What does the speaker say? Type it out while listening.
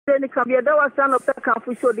ni kabia da wasa no peka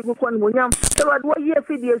fu so di gukon munyam e wade wo ye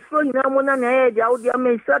fidie so nyina mo na na e ja wo dia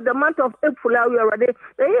me sa the month of April awe wade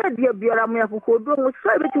e ye dia biara me akokodo mo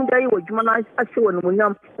sa betim dai wo djuma na ase wo no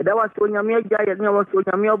munyam da wasa onyam ye ja ye na wasa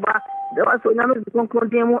onyam ye ba da wasa onyam di konkon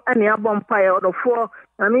mu ane abom pa ye odofo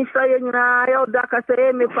na mi sa ye nyina ye oda ka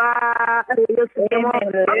se me pa Yesu mo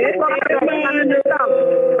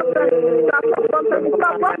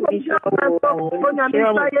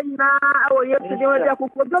Yesu de wadi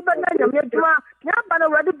akoko do ba na nyame djuma nya ba na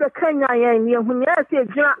wadi be kanya ye ni hu ni ase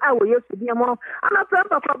djuma awo Yesu de mo ana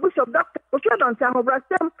papa bishop doctor Kofi Adonteng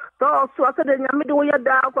Boateng to so aka de nyame de wo ya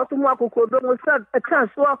da akoko mu akoko do mo sa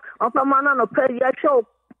chance so ofa mana no pe ya show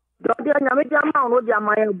do de nyame de ama no de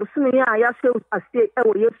ama ya busumi ya ya se ase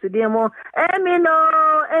awo Yesu de mo amen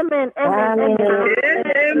amen amen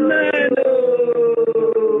amen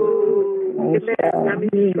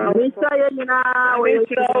Messiah na we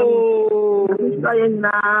Messiah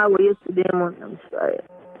na we yesterday mon Messiah.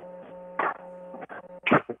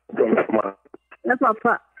 Ya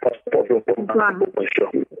papa.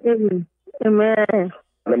 Amen. Amen.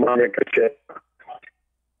 Amen.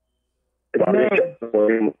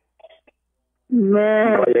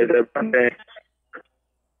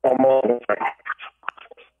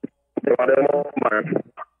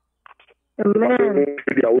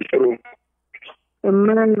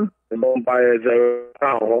 Amen. The Bombay is a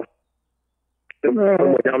power. The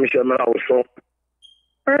Yamshaman also.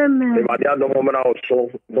 Amen. The Madiano woman also.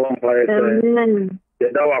 Bombay is the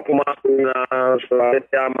Dawakuma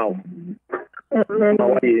Yamau. Amen.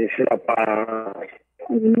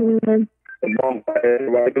 Amen. The Bombay,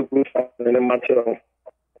 why do good in the matter?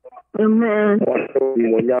 Amen.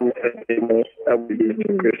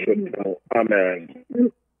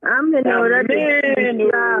 Amen. Amen.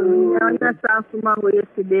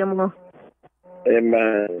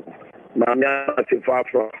 Amen. Mama, if I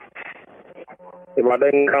for if I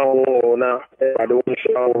didn't go now, I don't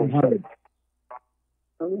show.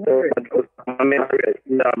 I'm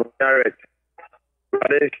married. I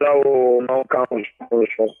didn't show no count.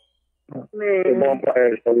 The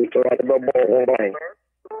bonfire, so we saw the bonfire.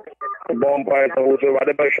 The bonfire, so we saw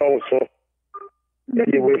the show. So.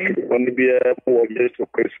 He will only be a poor Jesus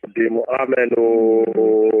Christ. Amen.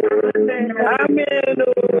 Amen.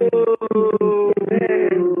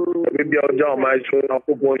 We be on John, my son, of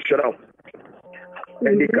football shut up.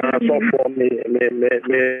 And he can't solve for me.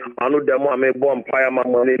 I know them one may bomb fire my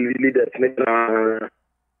money leaders.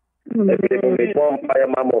 Bonfire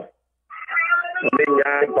mamma. I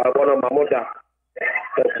one of my mother.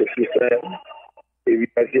 That's what she said. If you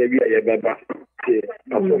can see a baby.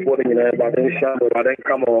 I'm supporting you, but then shadow, but then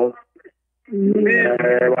come on.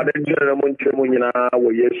 But then German Chemuna,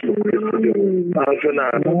 where yes, the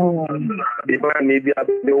man maybe a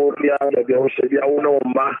the Oshabia, no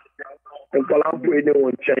ma, and Palampo,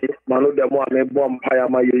 anyone change, Manu de Moame bomb Paya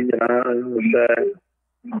Mayina,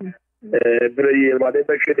 very but they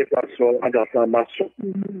make it a so I got some muscle.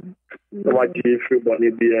 What if you want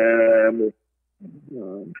to be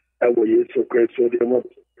a way yes, so great, so the most.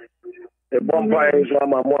 The bonfire is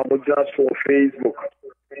one of my just for Facebook.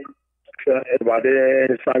 But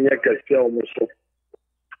then Sanya can tell me so.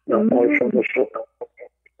 Now, also,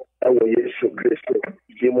 I will use so Christo.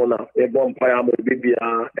 Jimona, a bonfire will be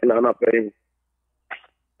and another pain.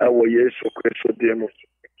 I will use so Christo demo.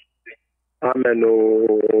 Amen.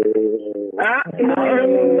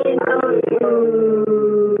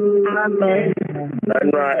 Amen.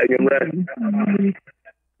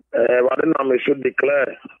 And what I should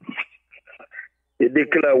declare. He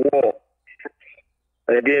declared war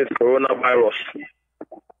against coronavirus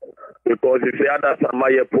because if the other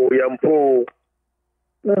Samaya Po Yampo,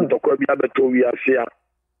 the Kobia Beto, we are here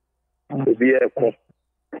to be a co.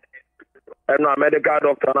 And a medical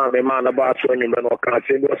doctor, I'm a man about 20 men or can't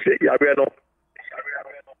say, Yabeno,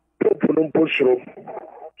 Punum Pushro,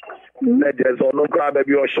 there's no grab of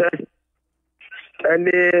your share.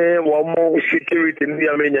 Any one more security in the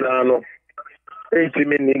Armenian, 80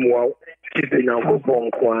 minutes more. Keeping a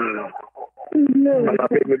bonfire.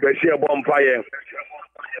 Bonfire.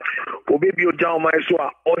 Obi bi oja my so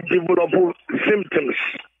or develop symptoms.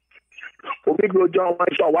 Obi bi oja my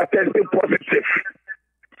so what testing positive.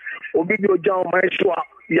 Obi bi oja my so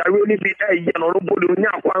ya really be no nobody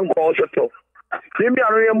nya kwan ko so. Maybe I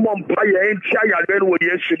don't want to buy a child when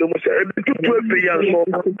you should say, to 12 years old.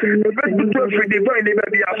 To 12 divine,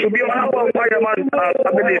 maybe I should be on a fireman.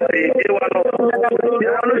 Ability. You want to say,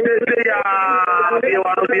 you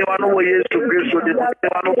want to be one of ways to be so that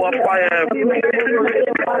you want to fire.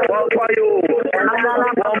 One fire,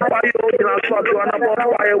 transfer to another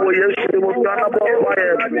fire will yes, fire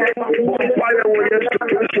will yes,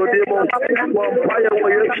 fire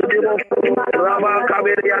will yes, Rama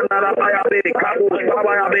Kabiriana, Kabu,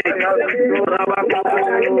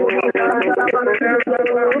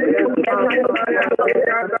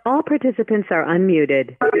 All participants are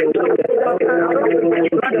unmuted.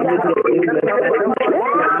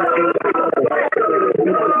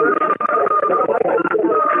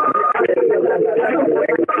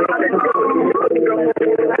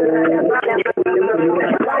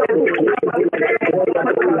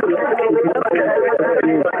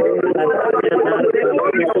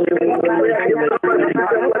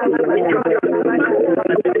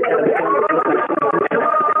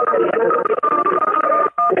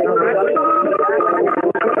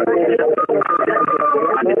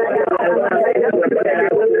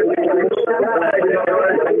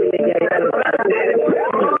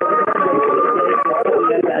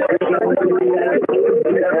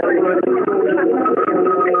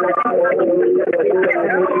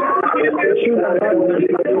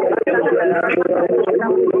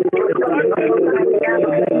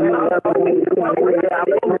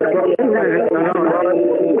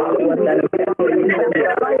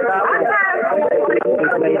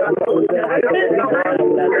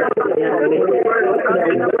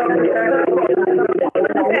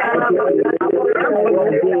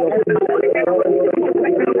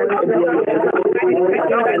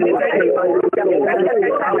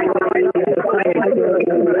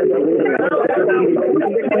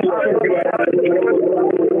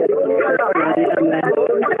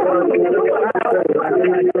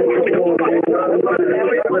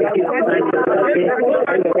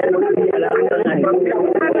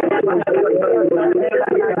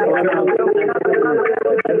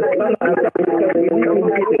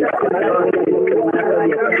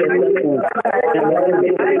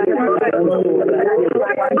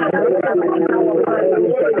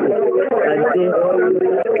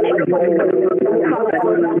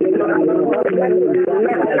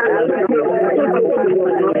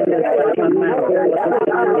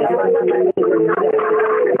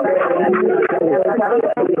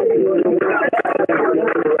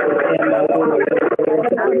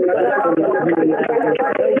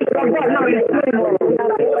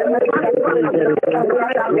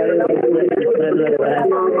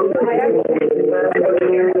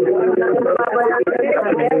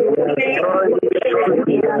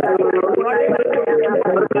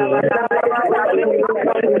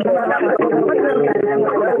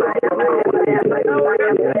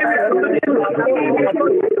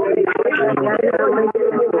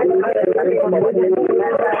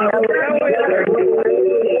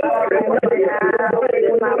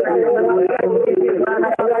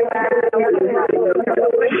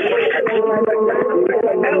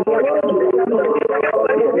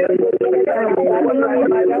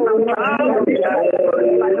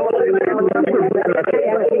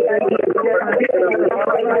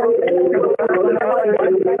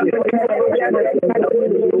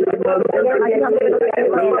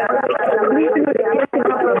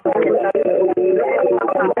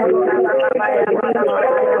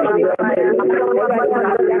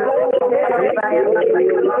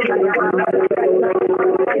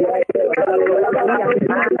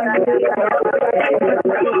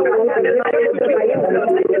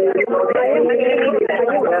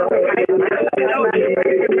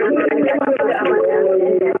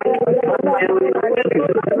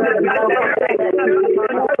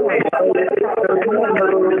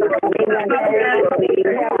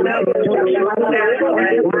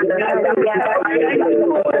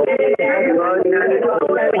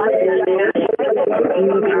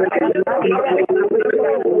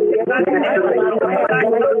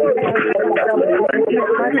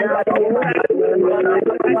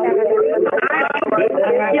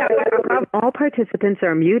 All participants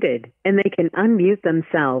are muted, and they can unmute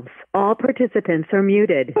themselves. All participants are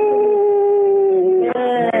muted.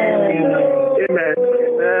 Amen.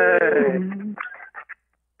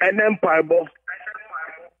 And then Bible,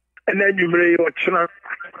 and then you may your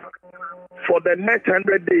for the next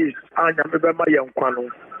 100 days. I remember young Kwano.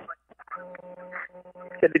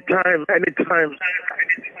 Anytime,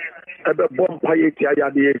 at the bomb piety, I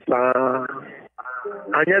had the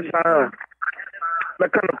and yes, the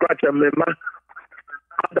kind of catch a member.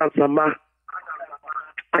 That's a ma.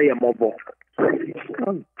 I am mobile.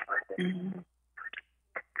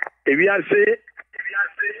 If you say,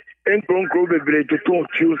 in Gronko, be to talk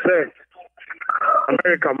to you, say,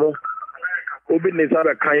 America, mo, Obi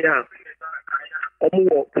Nizara Kaya,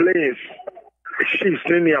 Omo planes, she's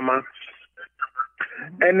senior man,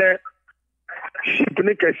 and she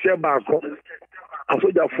couldn't get back.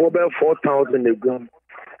 asoja for 4,000 egum.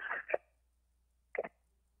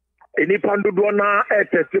 Any pandudo na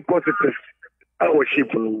test positive. Our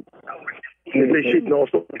ship. The ship no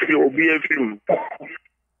so will be a film.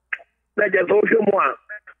 Like a social one.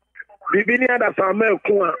 Bibinia da Samuel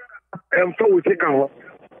Kuma and for we take out.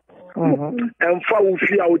 And for we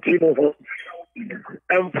fear our team of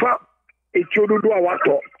and for it should do our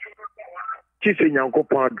talk. Kissing Yanko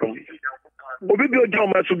Pardon. Obibio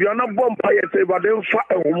Jama to be on a bomb pie, but then for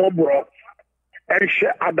a homobro and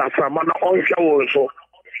share other Samana on show also.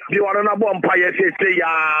 You are on a bomb pie, say,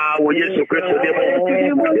 ya, we used to Christ. We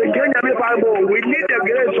need the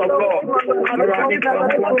grace of God.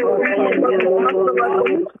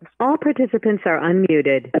 All participants are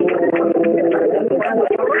unmuted.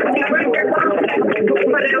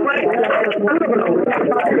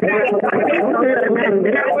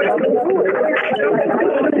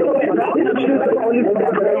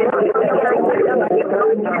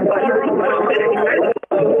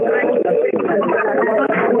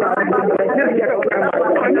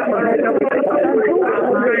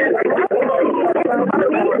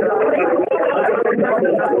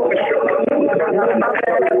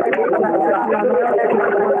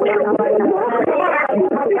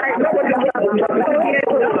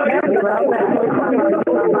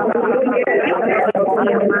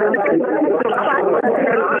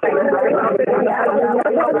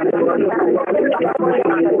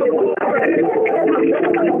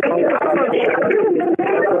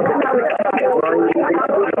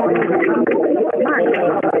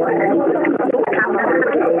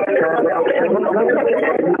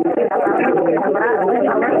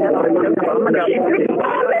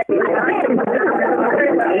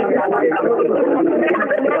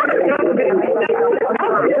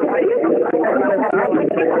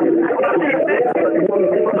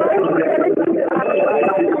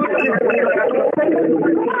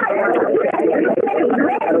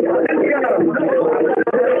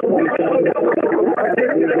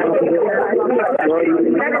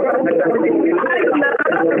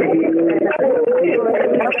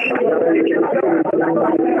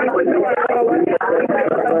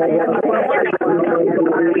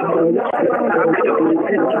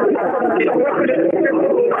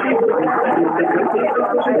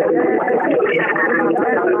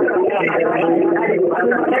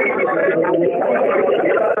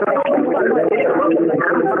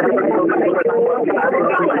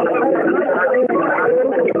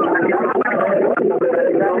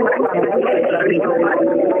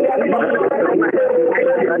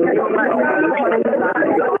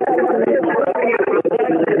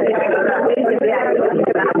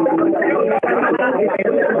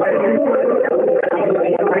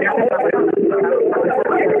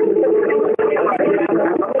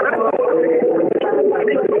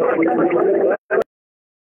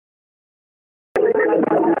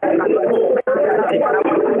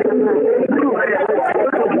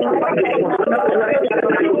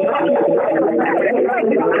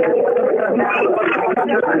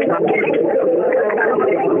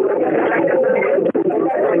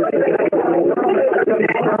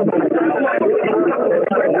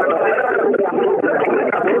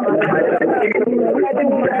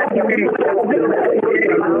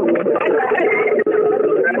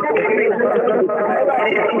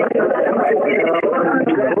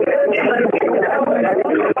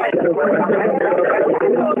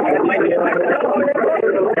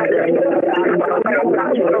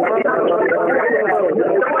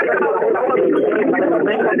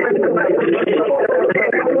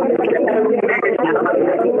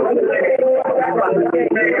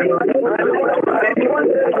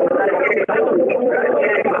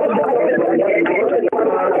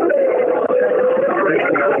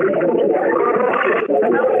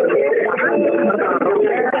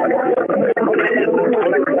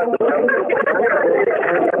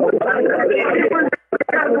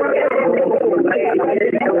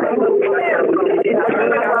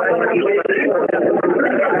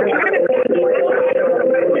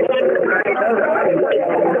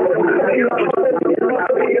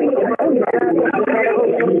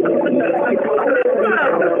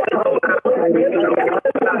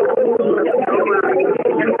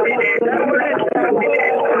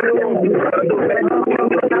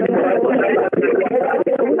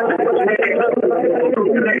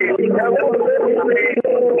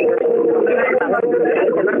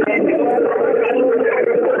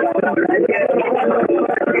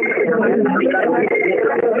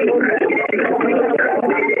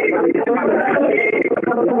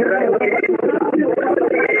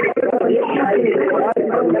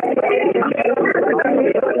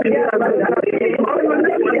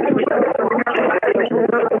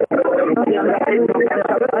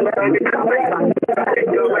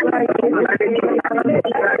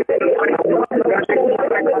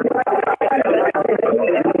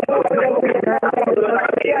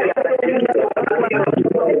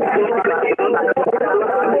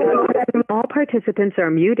 participants are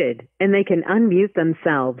muted, and they can unmute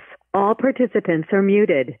themselves. All participants are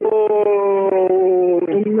muted. Oh,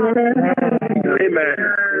 amen.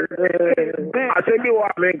 I think you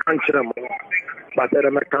are making country, but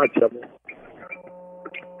I'm a country.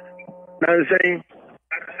 Now saying,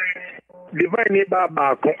 divine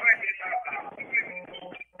Baba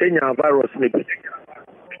in your virus maybe.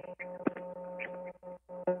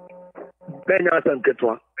 Benya san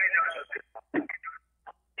ketwa.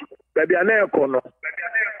 Baby ana ekono.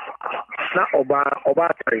 Na oba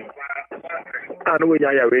tan. Anu we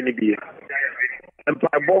nya ya we ni bi.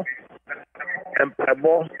 Empaibo.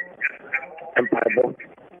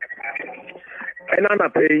 Ena na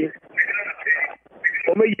pay.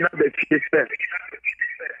 O me yina be fiese.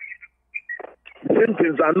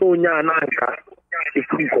 Symptoms anu nya na anka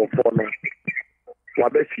ikunko for no. Wa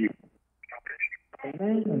be fi.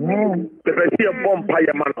 The best of bomb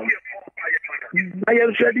pie man. I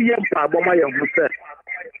am ready yam bomb my young sister.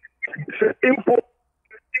 Import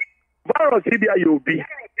virus India you be.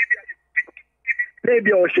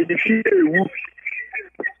 Maybe I should defeat a whoop.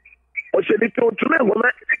 Or should it go to me,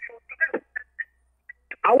 woman?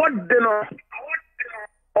 I want dinner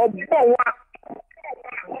or boa.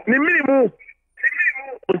 The minimum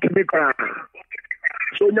to be crying.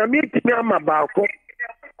 So, you meet me on my balcony.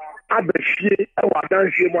 Abefie e wa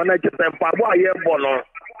dansie mo na jese mpabo aye bono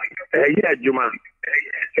ye adwuma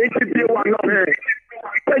etiti wa no he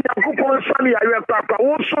penya kokon sami aye papa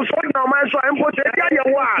wo so na ma so empo te dia ye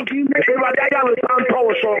wa e ba dia ya we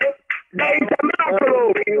santo so there is a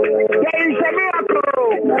miracle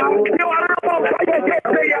you are not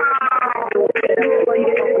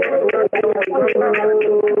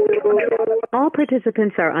All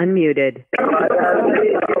participants are unmuted.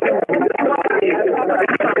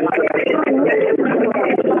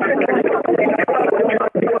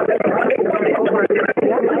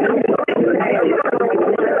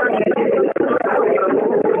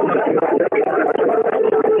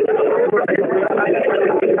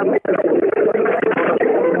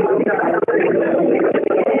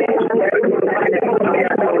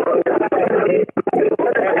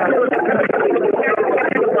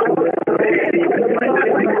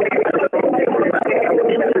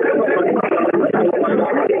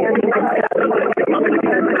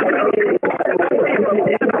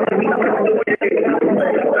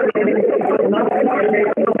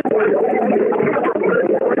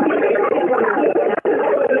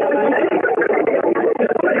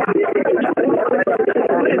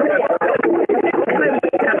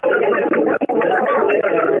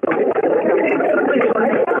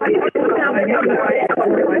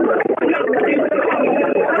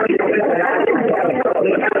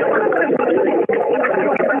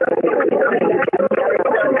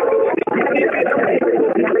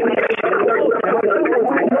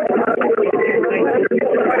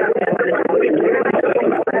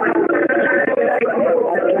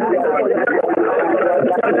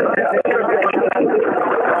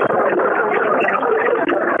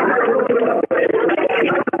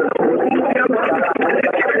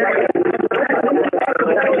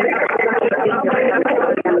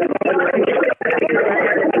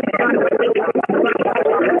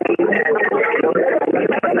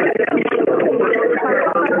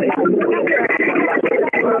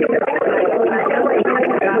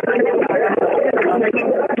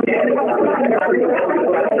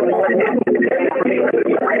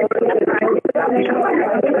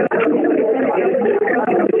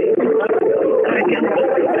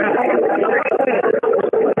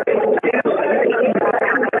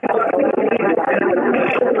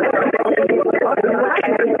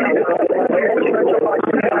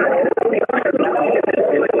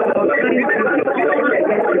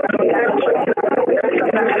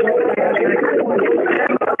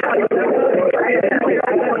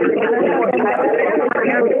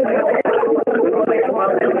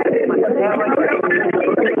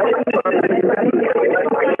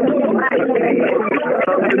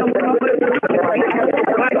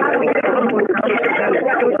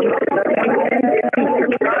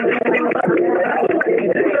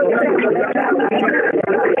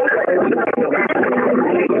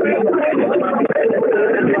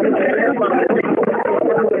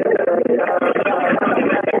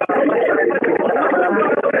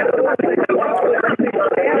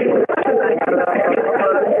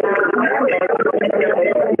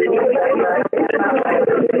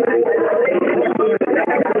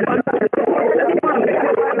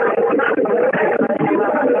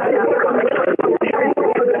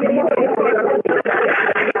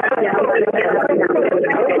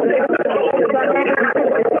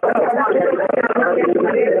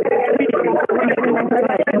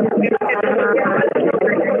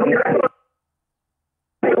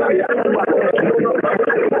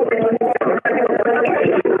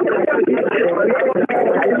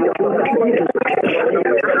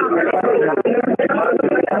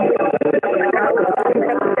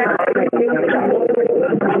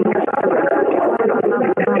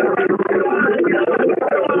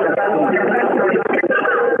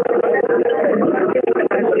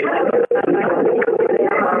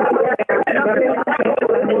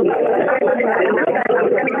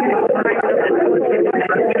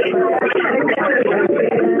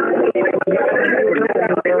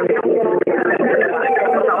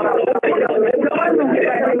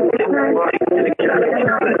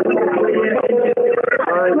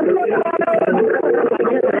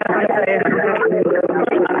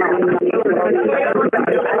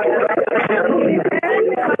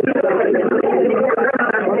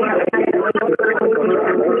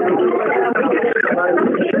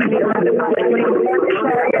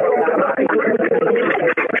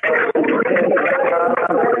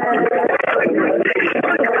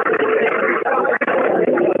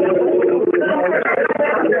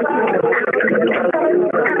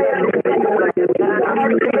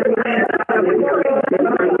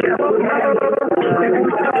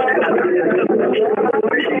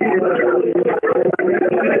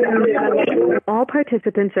 All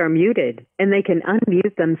participants are muted, and they can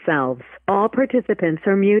unmute themselves. All participants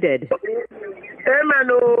are muted. Amen.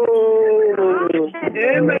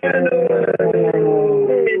 Amen.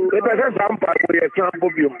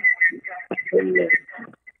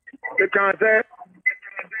 The cancer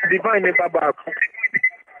divine in Baba.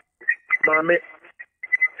 Mammy,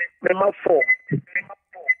 Mema 4.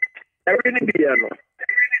 Every Nibiano.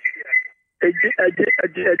 A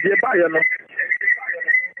Bayano.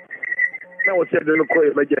 Now, what's your little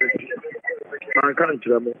emergency? Man can't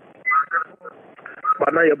tell me.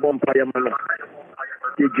 But now you're bonfire man.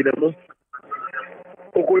 You get them.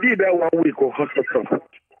 O could be there 1 week or hospital.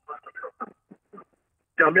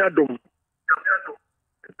 Jamiadum.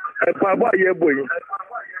 A papa, ye boy.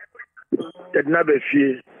 That never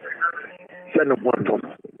fear. Send a quantum.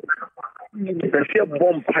 The fear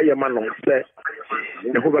bonfire man on set.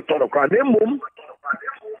 The Hoover Tono Car. Name mum.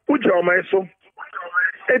 Put your man so.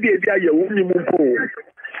 Ebi aye wuni mu po.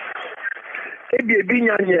 Ebi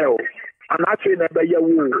nyanyeo. Anache na be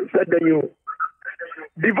yawo said you.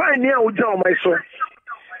 Divine near uja my so.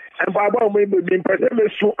 And Baba me person me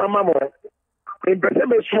su amamo. Me person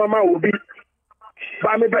me su ama obi.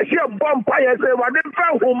 Ba me person bomb fire say wa dey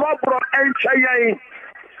fa ho mo bro enchayan.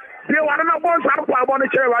 They want to go some for about the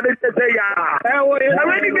chair. What did they say? Yeah, I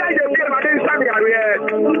really be a